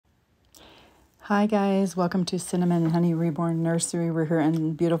Hi guys, welcome to Cinnamon and Honey Reborn Nursery. We're here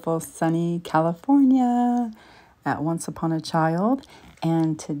in beautiful sunny California at Once Upon a Child,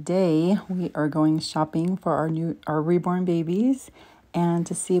 and today we are going shopping for our reborn babies and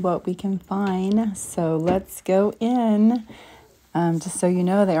to see what we can find. So let's go in. Just so you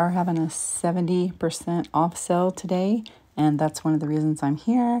know, they are having a 70% off sale today, and that's one of the reasons I'm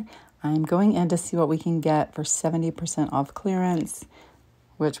here. I'm going in to see what we can get for 70% off clearance,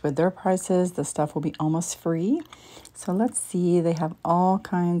 which with their prices, the stuff will be almost free. So let's see, they have all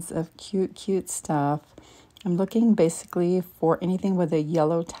kinds of cute stuff. I'm looking basically for anything with a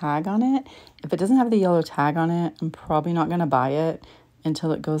yellow tag on it. If it doesn't have the yellow tag on it, I'm probably not gonna buy it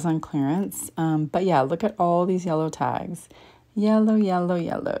until it goes on clearance. But yeah, look at all these yellow tags.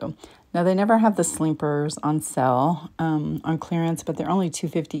 Yellow. Now they never have the sleepers on sale on clearance, but they're only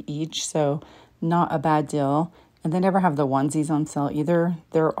 $2.50 each, so not a bad deal. And they never have the onesies on sale either.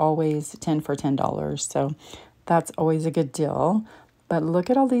 They're always 10 for $10. So that's always a good deal. But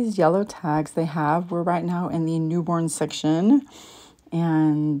look at all these yellow tags they have. We're right now in the newborn section.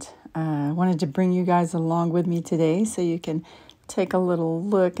 And I wanted to bring you guys along with me today so you can take a little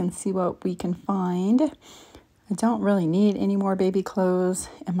look and see what we can find. I don't really need any more baby clothes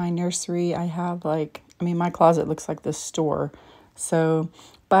in my nursery. I have my closet looks like this store. So,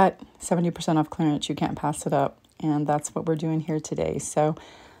 but 70% off clearance, you can't pass it up. And that's what we're doing here today. So I'm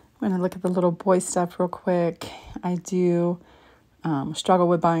going to look at the little boy stuff real quick. I do struggle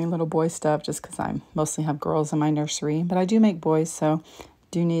with buying little boy stuff just because I mostly have girls in my nursery. But I do make boys, so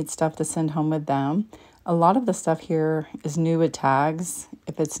do need stuff to send home with them. A lot of the stuff here is new with tags.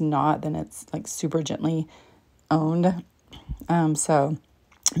 If it's not, then it's like super gently owned. So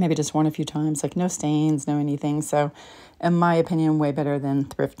maybe just worn a few times, like no stains, no anything. So in my opinion, way better than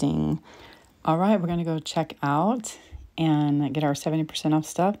thrifting. All right, we're going to go check out and get our 70% off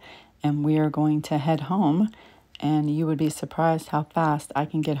stuff, and we are going to head home, and you would be surprised how fast I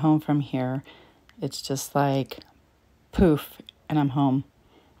can get home from here. It's just like poof, and I'm home.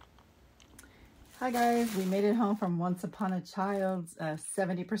 Hi guys, we made it home from Once Upon a Child's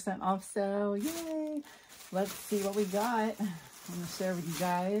 70% off sale. Yay! Let's see what we got. I'm going to share with you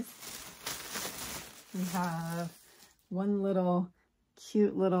guys. We have one little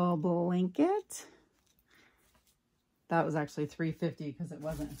cute little blanket. That was actually $3.50 because it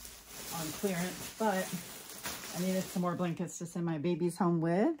wasn't on clearance, but I needed some more blankets to send my babies home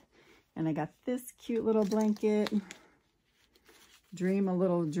with. And I got this cute little blanket. Dream a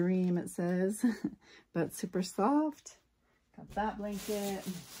little dream, it says, but super soft. Got that blanket.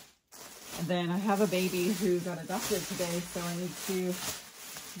 And then I have a baby who got adopted today, so I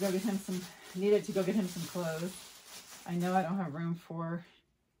needed to go get him some clothes. I know I don't have room for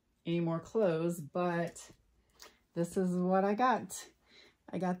any more clothes, but this is what I got.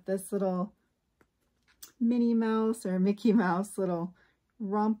 I got this little Minnie Mouse or Mickey Mouse little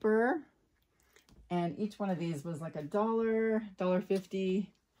romper. And each one of these was like $1.50.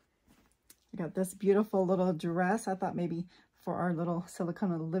 I got this beautiful little dress. I thought maybe for our little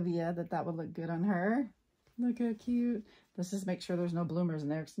silicone Olivia that would look good on her. Look how cute. Let's just make sure there's no bloomers in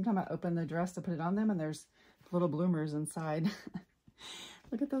there. Sometimes I open the dress to put it on them and there's little bloomers inside.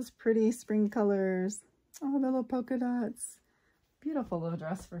 Look at those pretty spring colors. Oh, the little polka dots. Beautiful little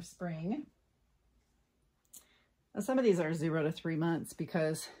dress for spring. Now, some of these are 0 to 3 months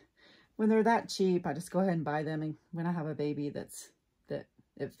because when they're that cheap, I just go ahead and buy them. And when I have a baby that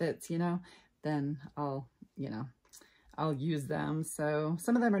it fits, then I'll use them. So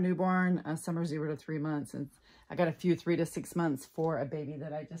some of them are newborn, some are 0 to 3 months. And I got a few 3 to 6 months for a baby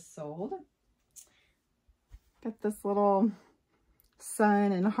that I just sold. Got this little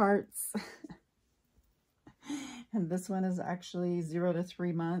sun and hearts. And this one is actually 0 to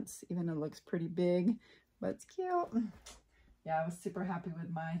 3 months, even though it looks pretty big, but it's cute. Yeah, I was super happy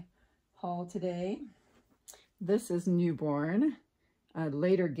with my haul today. This is newborn, a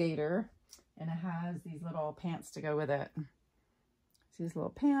later gator, and it has these little pants to go with it. These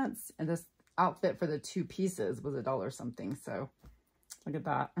little pants, and this outfit for the 2 pieces was $1 something, so look at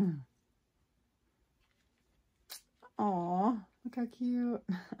that. Aw, look how cute.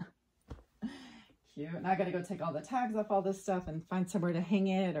 Cute. Now I gotta go take all the tags off all this stuff and find somewhere to hang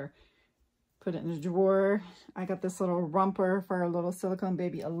it or put it in a drawer. I got this little romper for our little silicone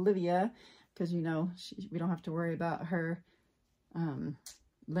baby Olivia because we don't have to worry about her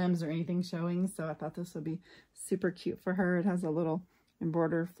limbs or anything showing. So I thought this would be super cute for her. It has a little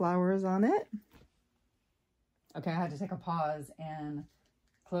embroidered flowers on it. Okay, I had to take a pause and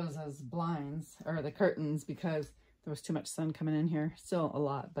close those blinds or the curtains because there was too much sun coming in here. Still a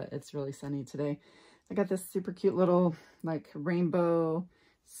lot, but it's really sunny today. I got this super cute little like rainbow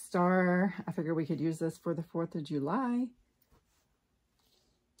star summer. I figured we could use this for the 4th of July.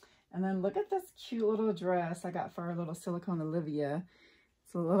 And then look at this cute little dress I got for our little silicone Olivia.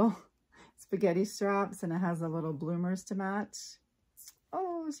 It's a little spaghetti straps and it has the little bloomers to match.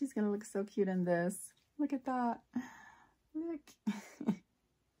 Oh, she's gonna look so cute in this. Look at that. Look.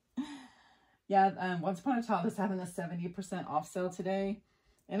 Yeah, Once Upon a Child is having a 70% off sale today.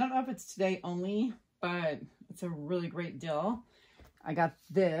 I don't know if it's today only, but it's a really great deal. I got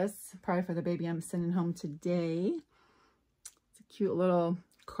this probably for the baby I'm sending home today. It's a cute little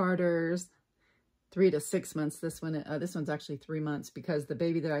Carter's 3 to 6 months. This one's actually 3 months because the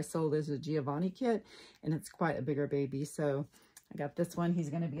baby that I sold is a Giovanni kit and it's quite a bigger baby. So I got this one. He's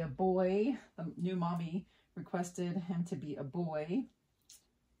going to be a boy. The new mommy requested him to be a boy.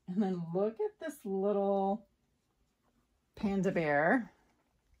 And then look at this little panda bear.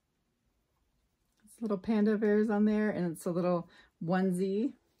 This little panda bear's on there, and it's a little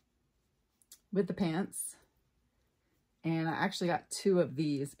onesie with the pants. And I actually got 2 of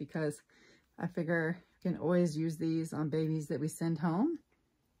these because I figure you can always use these on babies that we send home.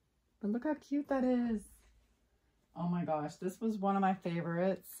 But look how cute that is. Oh my gosh, this was one of my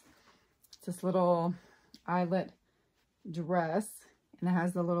favorites. It's this little eyelet dress, and it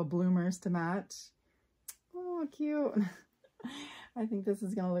has the little bloomers to match. Oh, cute. I think this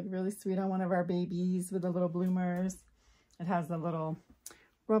is gonna look really sweet on one of our babies with the little bloomers. It has the little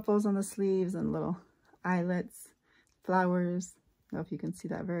ruffles on the sleeves and little eyelets, flowers. I don't know if you can see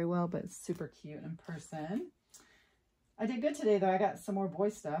that very well, but it's super cute in person. I did good today though. I got some more boy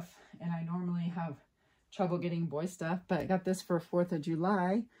stuff, and I normally have trouble getting boy stuff, but I got this for 4th of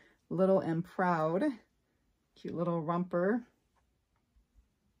July. Little and Proud. Cute little romper.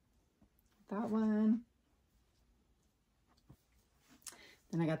 That one.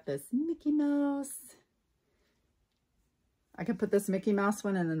 Then I got this Mickey Mouse. I could put this Mickey Mouse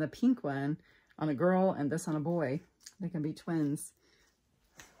one and then the pink one on a girl and this on a boy. They can be twins.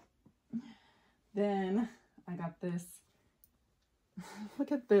 Then I got this.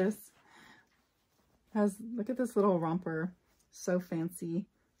 Look at this. Look at this little romper. So fancy.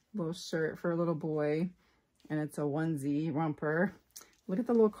 Little shirt for a little boy. And it's a onesie romper. Look at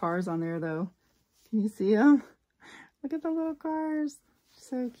the little cars on there though. Can you see them? Look at the little cars.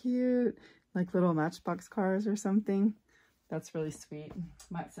 So cute. Like little Matchbox cars or something. That's really sweet.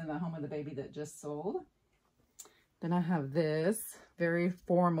 Might send that home with a baby that just sold. Then I have this very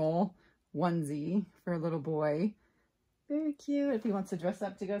formal onesie for a little boy. Very cute if he wants to dress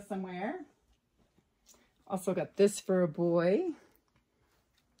up to go somewhere. Also got this for a boy.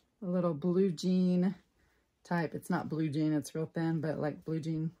 A little blue jean type. It's not blue jean, it's real thin, but like blue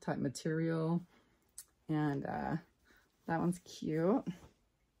jean type material. And that one's cute.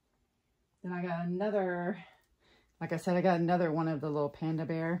 Then I got another, like I said, I got another one of the little panda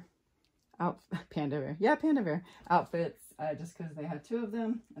bear outfits, just because they had 2 of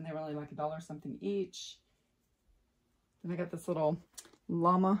them and they were only like $1 something each. Then I got this little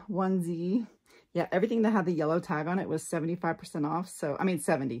llama onesie. Yeah, everything that had the yellow tag on it was 75% off. So, I mean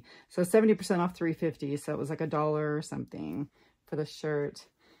 70. So 70% off $3.50. So it was like $1 or something for the shirt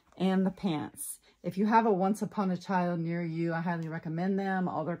and the pants. If you have a Once Upon a Child near you, I highly recommend them.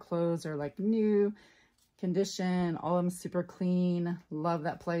 All their clothes are like new condition. All of them super clean. Love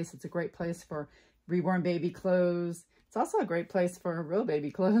that place. It's a great place for reborn baby clothes. It's also a great place for real baby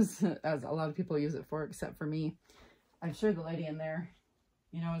clothes, as a lot of people use it for, except for me. I'm sure the lady in there,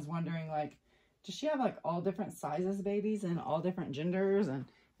 you know, is wondering like, does she have like all different sizes babies and all different genders and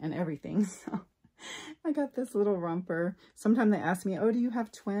everything? So I got this little romper. Sometimes they ask me, oh, do you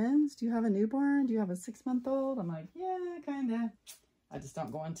have twins? Do you have a newborn? Do you have a 6-month-old? I'm like, yeah, kind of. I just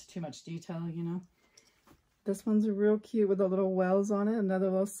don't go into too much detail, you know. This one's real cute with the little wells on it. Another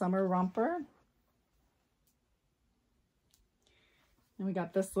little summer romper. And we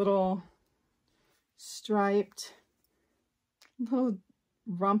got this little striped little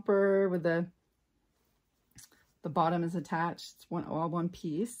romper with the bottom is attached. It's all one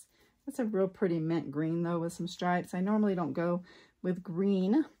piece. It's a real pretty mint green though with some stripes. I normally don't go with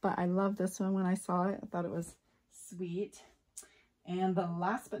green, but I love this one when I saw it. I thought it was sweet. And the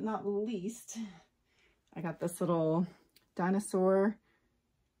last but not least, I got this little dinosaur.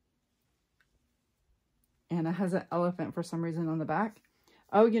 And it has an elephant for some reason on the back.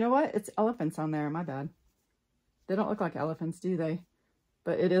 Oh, you know what? It's elephants on there. My bad. They don't look like elephants, do they?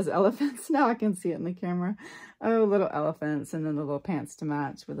 But it is elephants. Now I can see it in the camera. Oh, little elephants. And then the little pants to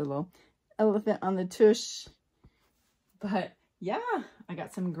match with a little elephant on the tush. But yeah, I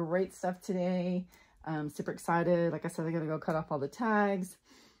got some great stuff today. I'm super excited. Like I said, I gotta go cut off all the tags.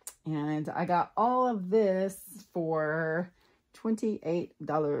 And I got all of this for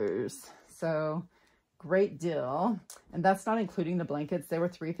 $28. So great deal. And that's not including the blankets. They were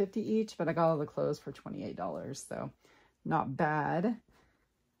 $3.50 each, but I got all the clothes for $28. So not bad.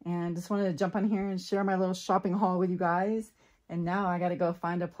 And just wanted to jump on here and share my little shopping haul with you guys. And now I got to go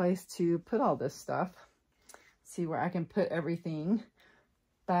find a place to put all this stuff. See where I can put everything.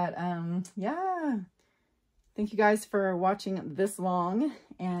 But yeah. Thank you guys for watching this long.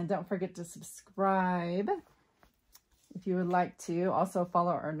 And don't forget to subscribe if you would like to. Also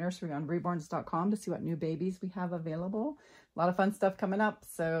follow our nursery on reborns.com to see what new babies we have available. A lot of fun stuff coming up.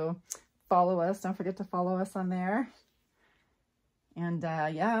 So follow us. Don't forget to follow us on there. And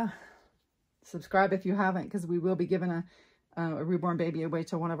yeah, subscribe if you haven't, because we will be giving a reborn baby away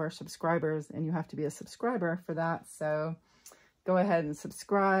to one of our subscribers, and you have to be a subscriber for that. So go ahead and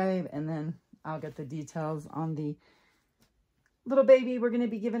subscribe, and then I'll get the details on the little baby we're going to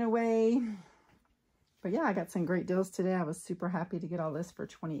be giving away. But yeah, I got some great deals today. I was super happy to get all this for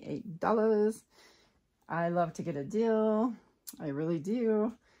 $28. I love to get a deal. I really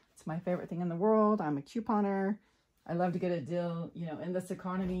do. It's my favorite thing in the world. I'm a couponer. I love to get a deal. You know, in this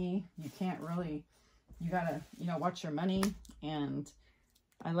economy, you can't really, you gotta, you know, watch your money, and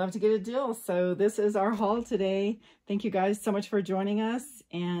I love to get a deal. So this is our haul today. Thank you guys so much for joining us,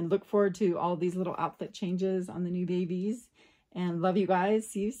 and look forward to all these little outfit changes on the new babies, and love you guys.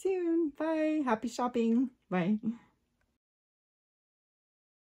 See you soon. Bye. Happy shopping. Bye.